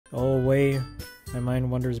All the way, my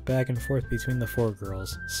mind wanders back and forth between the 4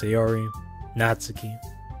 girls. Sayori, Natsuki,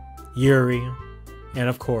 Yuri, and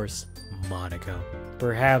of course, Monika.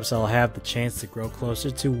 Perhaps I'll have the chance to grow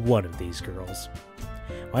closer to one of these girls.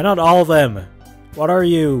 Why not all of them? What are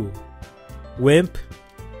you? Wimp?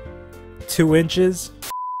 2 inches?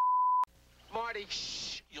 Marty,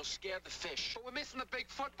 shh, you'll scare the fish. But we're missing the big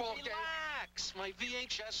football game. Relax, my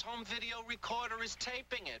VHS home video recorder is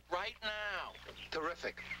taping it right now.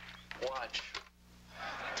 Terrific. Watch.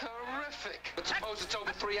 Terrific. But suppose it's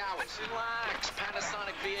over 3 hours. Relax.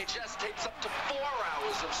 Panasonic VHS tapes up to 4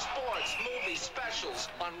 hours of sports, movies, specials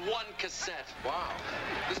on 1 cassette. Wow.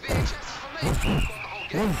 This VHS is for me. Caught the whole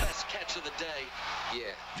game. Best catch of the day.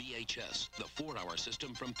 Yeah. VHS, the 4-hour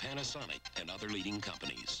system from Panasonic and other leading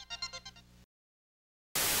companies.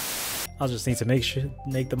 I'll just need to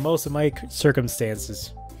make the most of my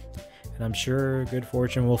circumstances. And I'm sure good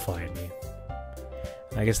fortune will find me.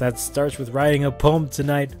 I guess that starts with writing a poem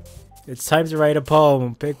tonight. It's time to write a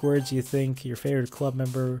poem. Pick words you think your favorite club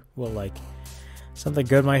member will like. Something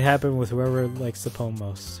good might happen with whoever likes the poem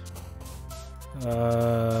most.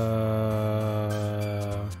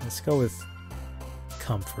 Let's go with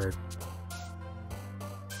comfort.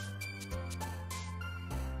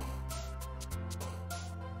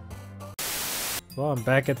 Well, I'm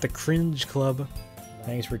back at the Cringe Club.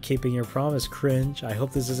 Thanks for keeping your promise, Cringe. I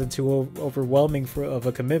hope this isn't too overwhelming of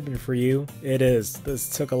a commitment for you. It is. This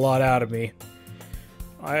took a lot out of me.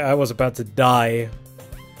 I was about to die.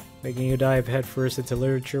 Making you dive headfirst into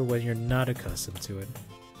literature when you're not accustomed to it.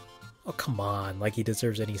 Oh, come on. Like he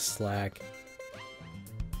deserves any slack.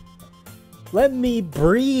 Let me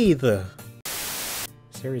breathe!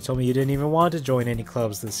 Sari told me you didn't even want to join any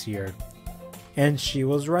clubs this year. And she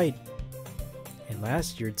was right. And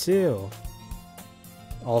last year, too.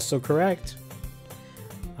 Also correct.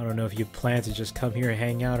 I don't know if you plan to just come here and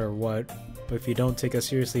hang out or what, but if you don't take us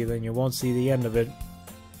seriously, then you won't see the end of it.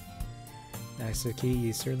 Natsuki,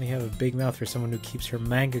 you certainly have a big mouth for someone who keeps her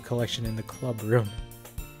manga collection in the club room.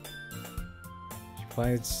 She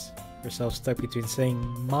finds herself stuck between saying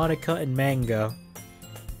Monika and manga.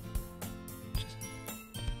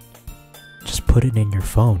 Just put it in your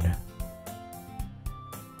phone.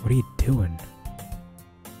 What are you doing?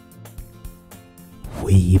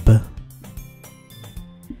 Weeb.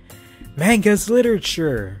 Manga's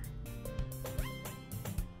literature.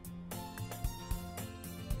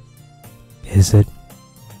 Is it?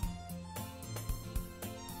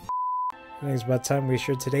 I think it's about time we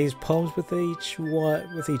shared today's poems with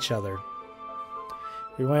each other.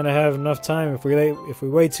 We might not have enough time if we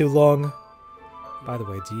wait too long. By the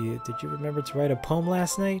way, did you remember to write a poem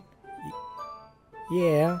last night?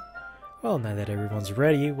 Yeah. Well, now that everyone's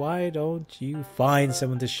ready, why don't you find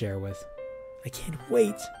someone to share with? I can't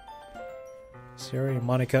wait! Sayori and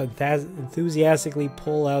Monika enthusiastically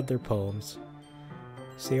pull out their poems.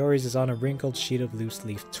 Sayori's is on a wrinkled sheet of loose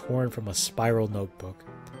leaf torn from a spiral notebook.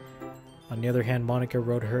 On the other hand, Monika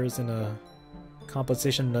wrote hers in a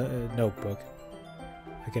composition notebook.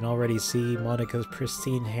 I can already see Monika's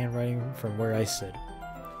pristine handwriting from where I sit.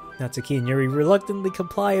 Natsuki and Yuri reluctantly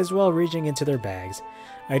comply as well, reaching into their bags.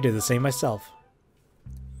 I did the same myself.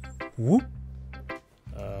 Whoop!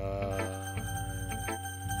 I'm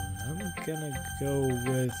gonna go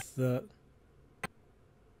with the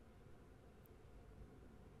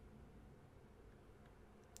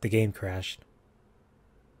game crashed.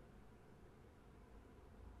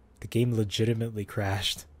 The game legitimately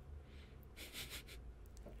crashed.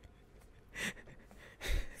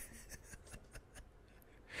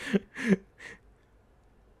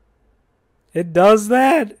 It does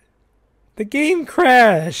that? The game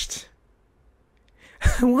crashed!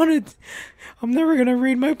 I'm never gonna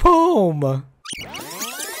read my poem!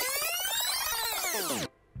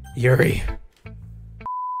 Yuri.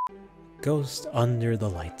 Ghost under the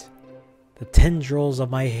light. The tendrils of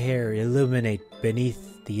my hair illuminate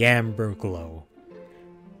beneath the amber glow.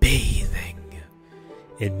 Bathing.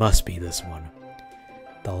 It must be this one.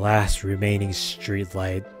 The last remaining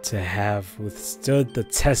streetlight to have withstood the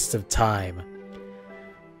test of time.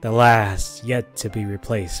 The last yet to be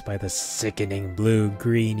replaced by the sickening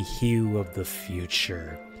blue-green hue of the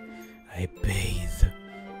future. I bathe,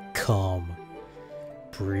 calm,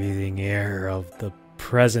 breathing air of the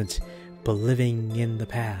present, but living in the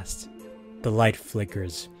past. The light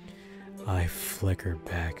flickers. I flicker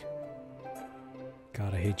back.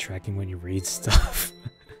 God, I hate tracking when you read stuff.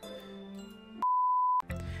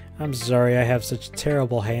 I'm sorry I have such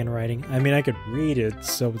terrible handwriting. I mean, I could read it,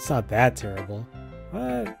 so it's not that terrible.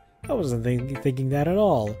 I wasn't thinking that at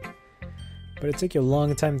all. But it took you a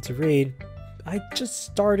long time to read. I just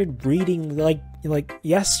started reading like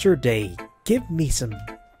yesterday. Give me some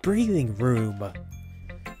breathing room. I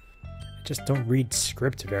just don't read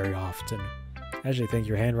script very often. I actually think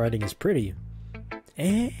your handwriting is pretty.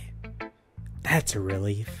 That's a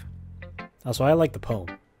relief. Also, I like the poem.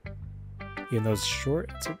 Even though it's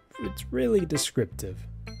short, it's really descriptive.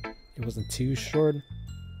 It wasn't too short.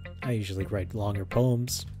 I usually write longer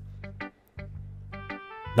poems.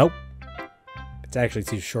 Nope. It's actually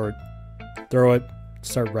too short. Throw it,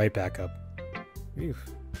 start right back up. Phew.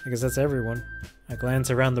 I guess that's everyone. I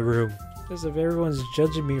glance around the room, as if everyone's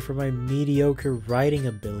judging me for my mediocre writing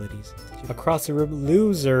abilities. Across the room,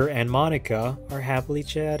 Loser and Monica are happily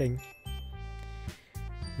chatting.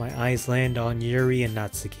 My eyes land on Yuri and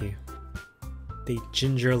Natsuki. They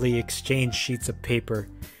gingerly exchange sheets of paper,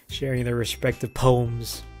 sharing their respective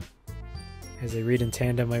poems. As they read in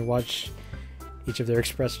tandem, I watch each of their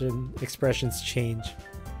expressions change.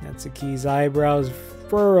 Natsuki's eyebrows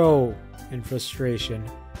furrow in frustration.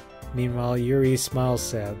 Meanwhile, Yuri smiles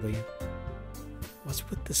sadly. What's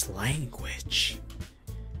with this language?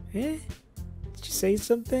 Did you say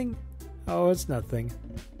something? Oh, it's nothing.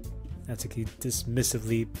 Natsuki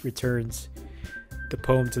dismissively returns the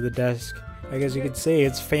poem to the desk. I guess you could say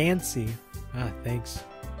it's fancy. Ah, thanks.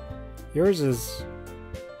 Yours is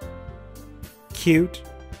cute.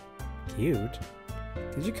 Cute?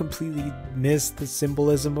 Did you completely miss the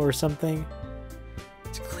symbolism or something?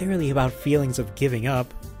 It's clearly about feelings of giving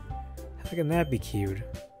up. How can that be cute?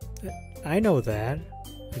 I know that.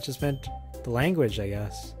 I just meant the language, I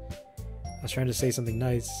guess. I was trying to say something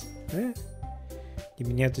nice. You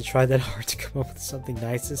mean you have to try that hard to come up with something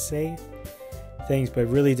nice to say? Thanks, but it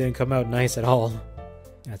really didn't come out nice at all.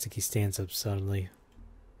 Natsuki stands up suddenly.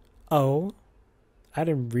 Oh? I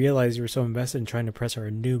didn't realize you were so invested in trying to impress our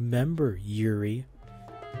new member, Yuri.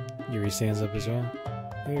 Yuri stands up as well.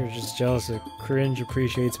 You're just jealous that Cringe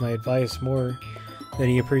appreciates my advice more than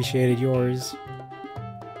he appreciated yours.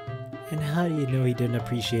 And how do you know he didn't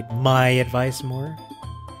appreciate my advice more?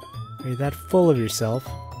 Are you that full of yourself?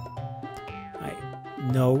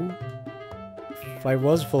 No. If I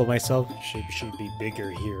was full of myself, she'd be bigger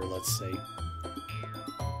here, let's say.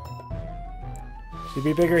 She'd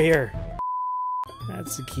be bigger here.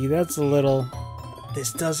 That's the key. That's a little...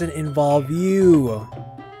 This doesn't involve you.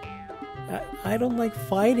 I don't like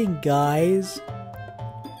fighting, guys.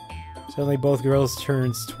 Suddenly both girls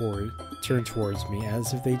turn towards me,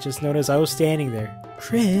 as if they just noticed I was standing there.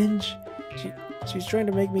 Cringe! She's trying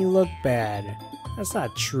to make me look bad. That's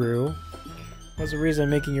not true. What's the reason I'm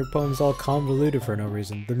making your poems all convoluted for no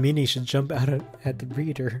reason? The meaning should jump out at the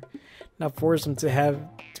reader, not force them to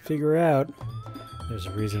figure out. There's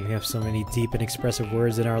a reason we have so many deep and expressive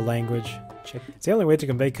words in our language. It's the only way to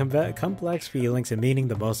convey complex feelings and meaning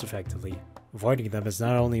the most effectively. Avoiding them is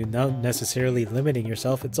not only not necessarily limiting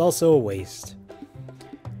yourself, it's also a waste.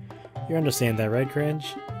 You understand that, right,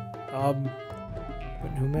 Cringe? But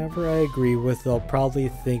whomever I agree with, they'll probably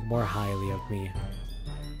think more highly of me.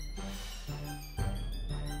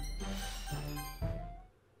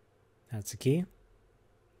 Natsuki,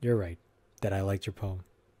 you're right that I liked your poem.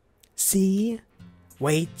 See?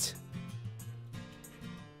 Wait.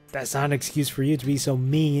 That's not an excuse for you to be so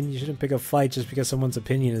mean. You shouldn't pick a fight just because someone's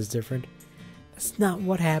opinion is different. That's not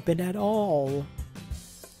what happened at all.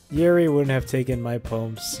 Yuri wouldn't have taken my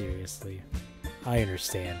poem seriously. I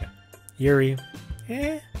understand. Yuri,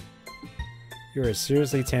 you're a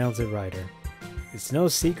seriously talented writer. It's no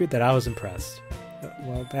secret that I was impressed.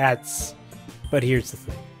 Well, but here's the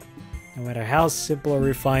thing. No matter how simple or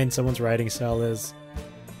refined someone's writing style is,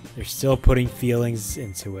 they're still putting feelings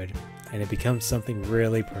into it, and it becomes something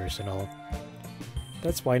really personal.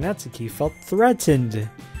 That's why Natsuki felt threatened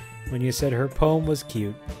when you said her poem was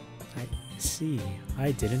cute. I see.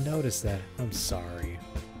 I didn't notice that. I'm sorry.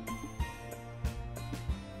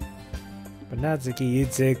 But Natsuki,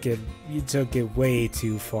 you took it way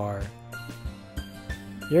too far.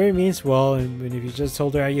 Yuri means well, and if you just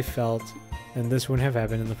told her how you felt, then this wouldn't have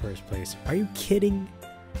happened in the first place. Are you kidding?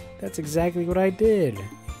 That's exactly what I did.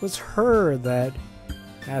 It was her that...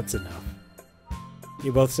 That's enough.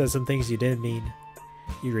 You both said some things you didn't mean.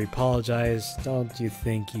 Yuri apologized. Don't you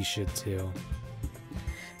think you should too?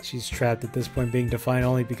 She's trapped at this point, being defined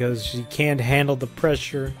only because she can't handle the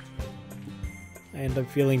pressure. I end up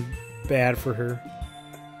feeling bad for her.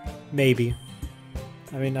 Maybe.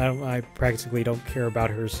 I mean, I practically don't care about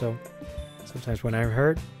her, so sometimes when I'm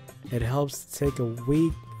hurt, it helps to take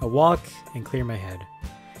a walk and clear my head.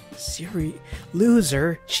 Siri,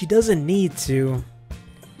 loser, she doesn't need to.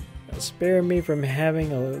 Spare me from having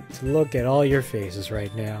to look at all your faces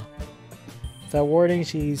right now. Without warning,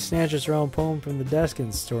 she snatches her own poem from the desk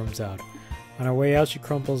and storms out. On her way out, she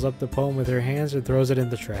crumples up the poem with her hands and throws it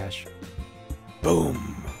in the trash. Boom!